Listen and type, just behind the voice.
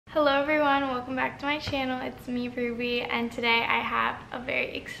Hello everyone, welcome back to my channel. It's me, Ruby, and today I have a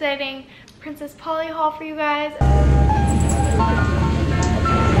very exciting Princess Polly haul for you guys. I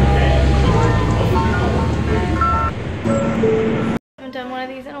haven't done one of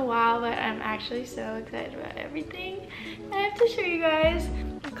these in a while, but I'm actually so excited about everything I have to show you guys,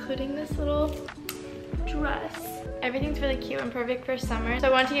 including this little dress. Everything's really cute and perfect for summer. So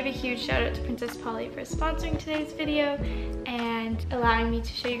I want to give a huge shout out to Princess Polly for sponsoring today's video and allowing me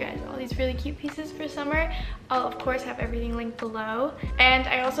to show you guys all these really cute pieces for summer. I'll of course have everything linked below. And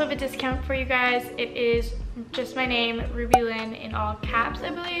I also have a discount for you guys. It is just my name, Ruby Lynn, in all caps, I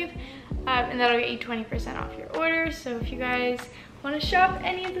believe. And that'll get you 20% off your order. So if you guys want to shop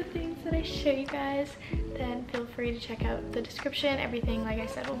any of the things that I show you guys, then feel free to check out the description. Everything, like I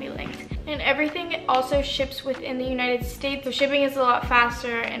said, will be linked. And everything also ships within the United States, so shipping is a lot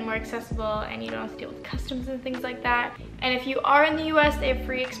faster and more accessible, and you don't have to deal with customs and things like that. And if you are in the US, they have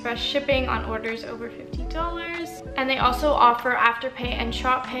free express shipping on orders over $50. And they also offer AfterPay and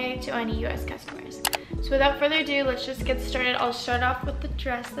ShopPay to any US customers. So without further ado, let's just get started. I'll start off with the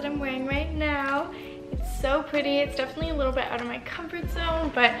dress that I'm wearing right now. It's so pretty. It's definitely a little bit out of my comfort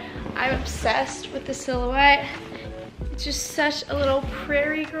zone, but I'm obsessed with the silhouette. It's just such a little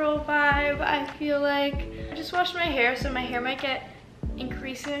prairie girl vibe, I feel like. I just washed my hair, so my hair might get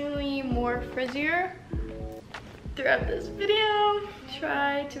increasingly more frizzier throughout this video.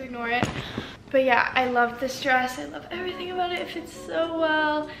 Try to ignore it. But yeah, I love this dress. I love everything about it. It fits so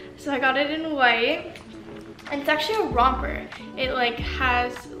well. So I got it in white. And it's actually a romper. It like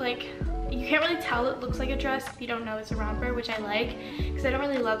has like, you can't really tell it looks like a dress if you don't know it's a romper, which I like because I don't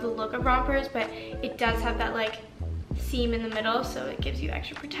really love the look of rompers, but it does have that like seam in the middle, so it gives you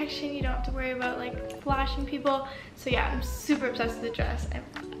extra protection. You don't have to worry about like flashing people. So yeah, I'm super obsessed with the dress.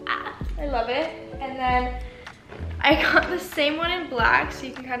 I love it. And then I got the same one in black, so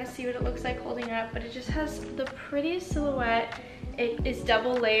you can kind of see what it looks like holding it up, but it just has the prettiest silhouette. It is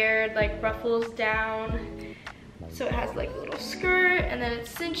double layered, like ruffles down. So it has like a little skirt, and then it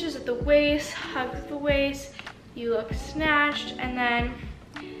cinches at the waist, hugs the waist. You look snatched, and then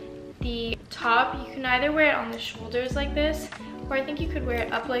the top, you can either wear it on the shoulders like this, or I think you could wear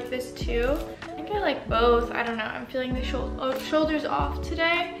it up like this too. I think I like both. I don't know. I'm feeling the shoulders off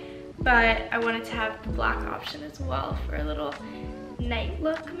today, but I wanted to have the black option as well for a little night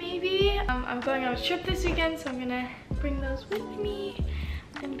look maybe. I'm going on a trip this weekend, so I'm gonna bring those with me.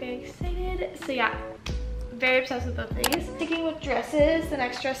 I'm very excited. So yeah, very obsessed with both of these. Sticking with dresses, the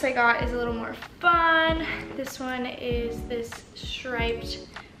next dress I got is a little more fun. This one is this striped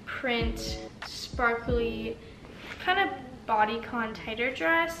print, sparkly, kind of bodycon tighter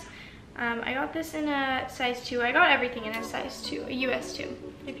dress. I got this in a size 2. I got everything in a size 2, a US 2,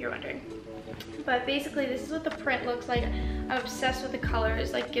 if you're wondering. But basically, this is what the print looks like. I'm obsessed with the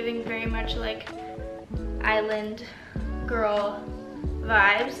colors, like giving very much like island girl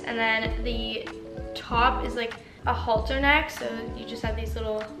vibes. And then the top is like a halter neck, so you just have these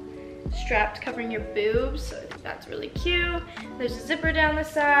little straps covering your boobs, so I think that's really cute. There's a zipper down the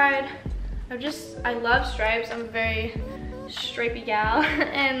side. I love stripes. I'm a very stripy gal.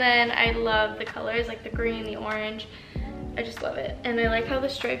 And then I love the colors, like the green, the orange. I just love it. And I like how the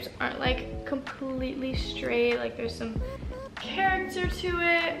stripes aren't like completely straight, like there's some character to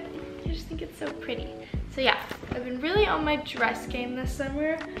it. I just think it's so pretty. So yeah, I've been really on my dress game this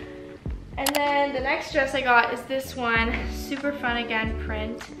summer. And then the next dress I got is this one, super fun again,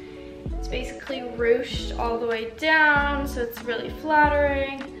 print. It's basically ruched all the way down, so it's really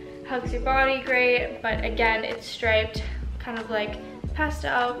flattering, hugs your body great, but again, it's striped, kind of like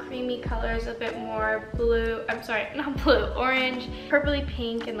pastel, creamy colors, a bit more blue, I'm sorry, not blue, orange, purpley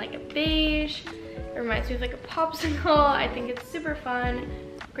pink, and like a beige. It reminds me of like a popsicle. I think it's super fun,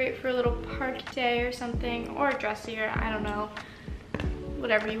 great for a little park day or something, or dressier, I don't know.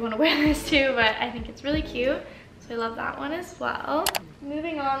 Whatever you want to wear this to, but I think it's really cute. So I love that one as well.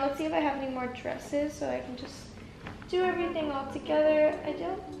 Moving on, let's see if I have any more dresses so I can just do everything all together. I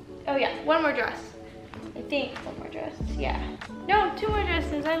don't, oh yeah, one more dress. I think one more dress, yeah. No, 2 more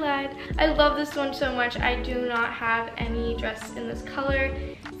dresses, I lied. I love this one so much. I do not have any dress in this color.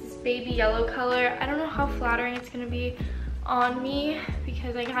 It's this baby yellow color. I don't know how flattering it's gonna be on me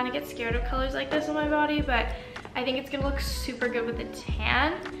because I kind of get scared of colors like this on my body, but I think it's gonna look super good with a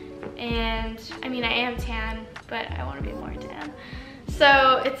tan. And I mean, I am tan, but I want to be more tan.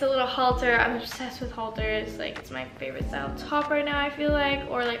 So it's a little halter. I'm obsessed with halters. Like, it's my favorite style top right now, I feel like,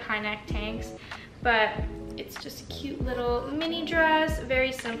 or like high neck tanks. But it's just a cute little mini dress,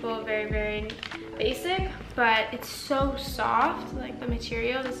 very simple, very, very basic, but it's so soft. Like, the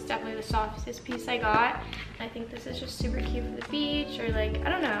material, this is definitely the softest piece I got. I think this is just super cute for the beach, or like, I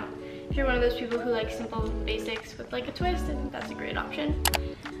don't know. If you're one of those people who like simple basics with like a twist, I think that's a great option.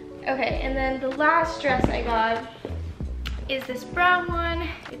 Okay, and then the last dress I got is this brown one.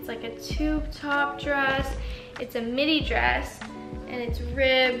 It's like a tube top dress. It's a midi dress, and it's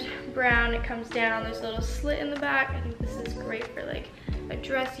ribbed brown. It comes down, there's a little slit in the back. I think this is great for like a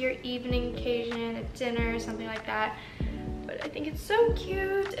dressier evening occasion, a dinner, something like that. But I think it's so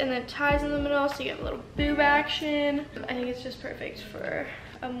cute, and then it ties in the middle so you get a little boob action. I think it's just perfect for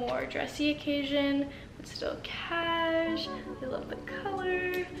a more dressy occasion, but still cash. I love the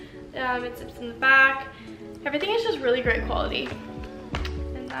color. It zips in the back. Everything is just really great quality.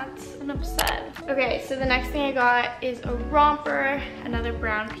 That's an upset. Okay, so the next thing I got is a romper, another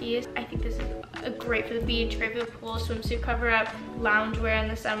brown piece. I think this is great for the beach, great for the pool, swimsuit cover up, loungewear in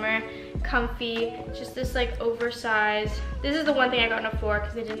the summer, comfy, just this like oversized. This is the one thing I got in a 4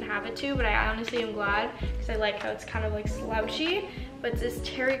 because they didn't have a 2, but I honestly am glad because I like how it's kind of like slouchy. But it's this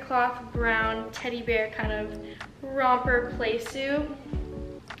terry cloth brown teddy bear kind of romper play suit.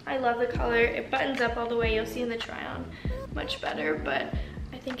 I love the color. It buttons up all the way. You'll see in the try on much better, but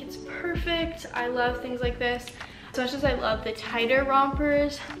I think it's perfect. I love things like this. As much as I love the tighter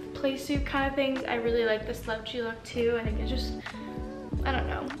rompers, play suit kind of things, I really like the slouchy look too. I think it's just, I don't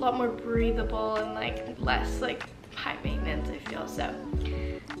know, a lot more breathable and like less like high maintenance, I feel. So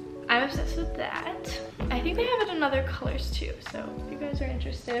I'm obsessed with that. I think they have it in other colors too, so if you guys are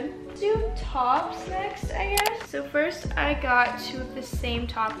interested. Let's do tops next, I guess. So first I got 2 of the same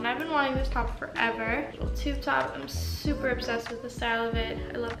top, and I've been wanting this top forever. Little tube top. I'm super obsessed with the style of it.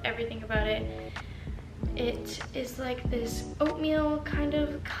 I love everything about it. It is like this oatmeal kind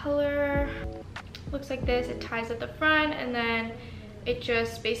of color. Looks like this. It ties at the front, and then it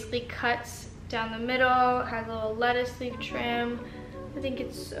just basically cuts down the middle. It has a little lettuce leaf trim. I think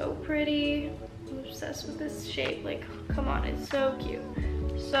it's so pretty. I'm obsessed with this shape. Like, come on, it's so cute.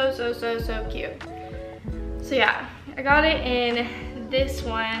 So, so, so, so cute. So yeah, I got it in this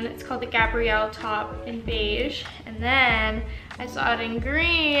one. It's called the Gabrielle top in beige. And then I saw it in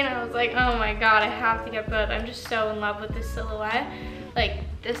green. I was like, oh my God, I have to get both. I'm just so in love with this silhouette. Like,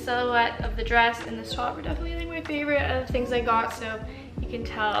 this silhouette of the dress and this top are definitely like my favorite of the things I got. So you can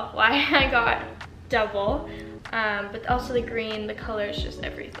tell why I got double. But also the green, the color is just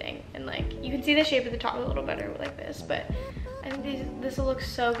everything. And like, you can see the shape of the top a little better like this, but I think this will look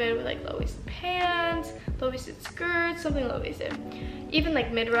so good with like low-waisted pants, low-waisted skirts, something low-waisted. Even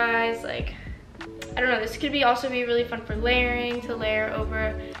like mid-rise, like, I don't know, this could also be really fun for layering, to layer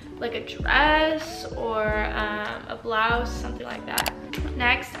over like a dress or a blouse, something like that.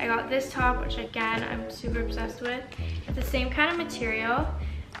 Next, I got this top, which again, I'm super obsessed with. It's the same kind of material,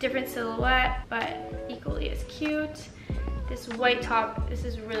 different silhouette, but equally as cute. This white top, this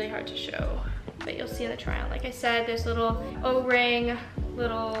is really hard to show, but you'll see in the try on. Like I said, there's little O-ring,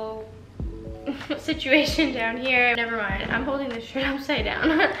 little situation down here. Never mind, I'm holding this shirt upside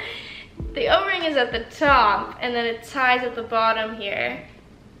down. The O-ring is at the top, and then it ties at the bottom here,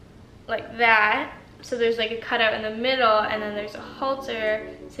 like that. So there's like a cutout in the middle, and then there's a halter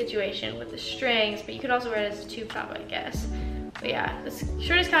situation with the strings, but you could also wear it as a tube top, I guess. But yeah, this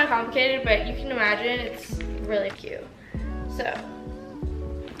shirt is kind of complicated, but you can imagine it's really cute. So,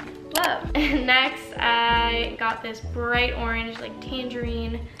 love. Next, I got this bright orange, like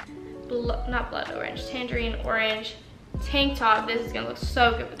tangerine, not blood orange, tangerine orange tank top. This is gonna look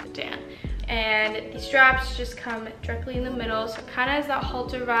so good with the tan. And the straps just come directly in the middle, so it kind of has that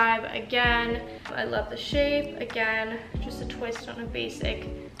halter vibe. Again, I love the shape. Again, just a twist on a basic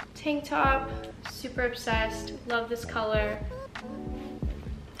tank top. Super obsessed, love this color.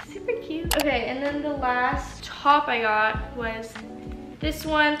 Super cute. Okay, and then the last top I got was this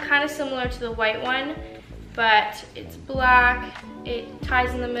one, kind of similar to the white one, but it's black. It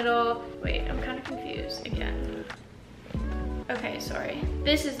ties in the middle. Wait, I'm kind of confused again. Okay, sorry.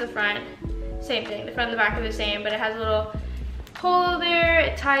 This is the front. Same thing. The front and the back are the same, but it has a little hole there.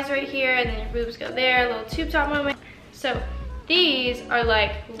 It ties right here, and then your boobs go there. A little tube top moment. So these are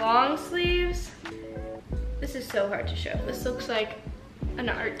like long sleeves. This is so hard to show. This looks like an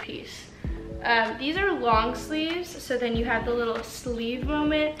art piece. These are long sleeves, so then you have the little sleeve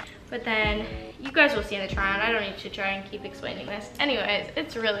moment, but then you guys will see in the try on. I don't need to try and keep explaining this. Anyways,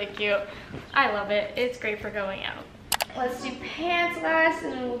 it's really cute. I love it. It's great for going out. Let's do pants last,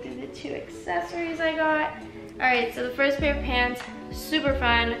 and then we'll do the 2 accessories I got. Alright, so the first pair of pants, super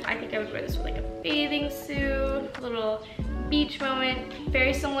fun. I think I would wear this with like a bathing suit, a little beach moment.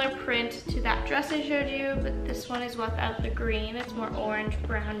 Very similar print to that dress I showed you, but this one is without the green. It's more orange,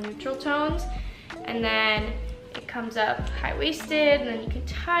 brown, neutral tones. And then it comes up high-waisted, and then you can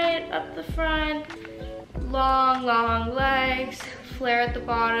tie it up the front. Long, long legs, flare at the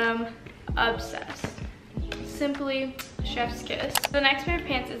bottom. Obsessed. Simply chef's kiss. The next pair of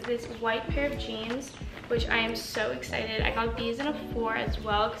pants is this white pair of jeans, which I am so excited. I got these in a 4 as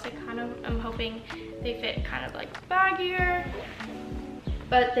well because I kind of am hoping they fit kind of like baggier,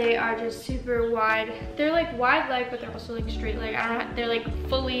 but they are just super wide. They're like wide leg, but they're also like straight leg. I don't know, they're like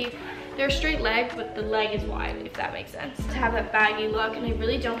fully, they're straight leg, but the leg is wide, if that makes sense. To have that baggy look, and I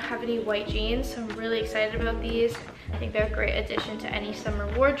really don't have any white jeans, so I'm really excited about these. I think they're a great addition to any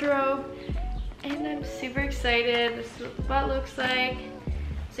summer wardrobe, and I'm super excited. This is what the butt looks like.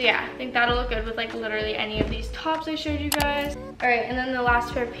 So yeah, I think that'll look good with like literally any of these tops I showed you guys. All right, and then the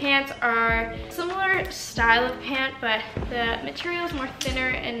last pair of pants are similar style of pant, but the material is more thinner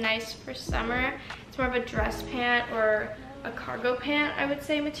and nice for summer. It's more of a dress pant or a cargo pant, I would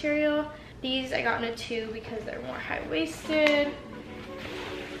say, material. These I got in a 2 because they're more high-waisted.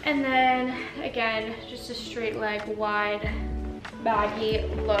 And then again, just a straight leg, wide, baggy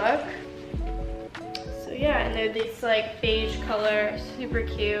look. So yeah, and they're this like beige color, super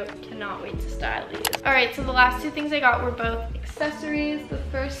cute. Cannot wait to style these. All right, so the last 2 things I got were both accessories. The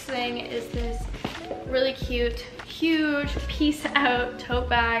first thing is this really cute, huge piece out tote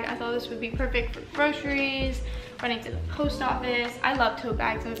bag. I thought this would be perfect for groceries, running to the post office. I love tote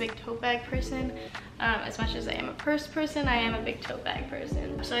bags. I'm a big tote bag person. As much as I am a purse person, I am a big tote bag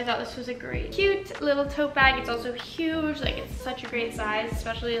person. So I thought this was a great, cute little tote bag. It's also huge, like it's such a great size,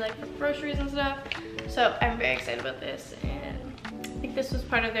 especially like for groceries and stuff. So I'm very excited about this, and I think this was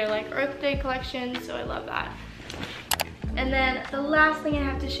part of their like Earth Day collection, so I love that. And then the last thing I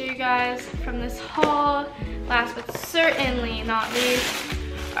have to show you guys from this haul, last but certainly not least,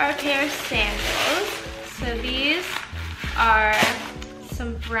 are a pair of sandals. So these are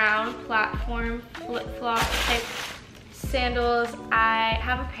some brown platform flip-flop type sandals. I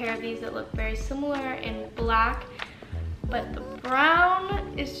have a pair of these that look very similar in black, but the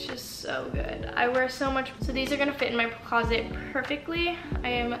brown is just so good. I wear so much, so these are gonna fit in my closet perfectly. I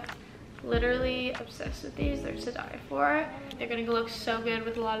am literally obsessed with these. They're to die for. They're gonna look so good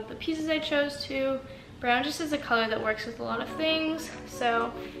with a lot of the pieces I chose too. Brown just is a color that works with a lot of things.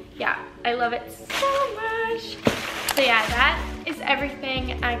 So yeah, I love it so much. So yeah, that is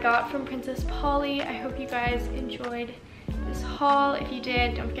everything I got from Princess Polly. I hope you guys enjoyed this haul. If you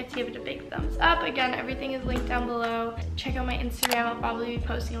did, don't forget to give it a big thumbs up. Again, everything is linked down below. Check out my Instagram. I'll probably be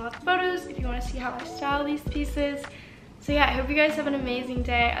posting a lot of photos if you want to see how I style these pieces. So yeah, I hope you guys have an amazing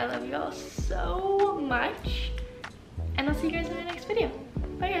day. I love you all so much. And I'll see you guys in the next video.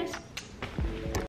 Bye guys.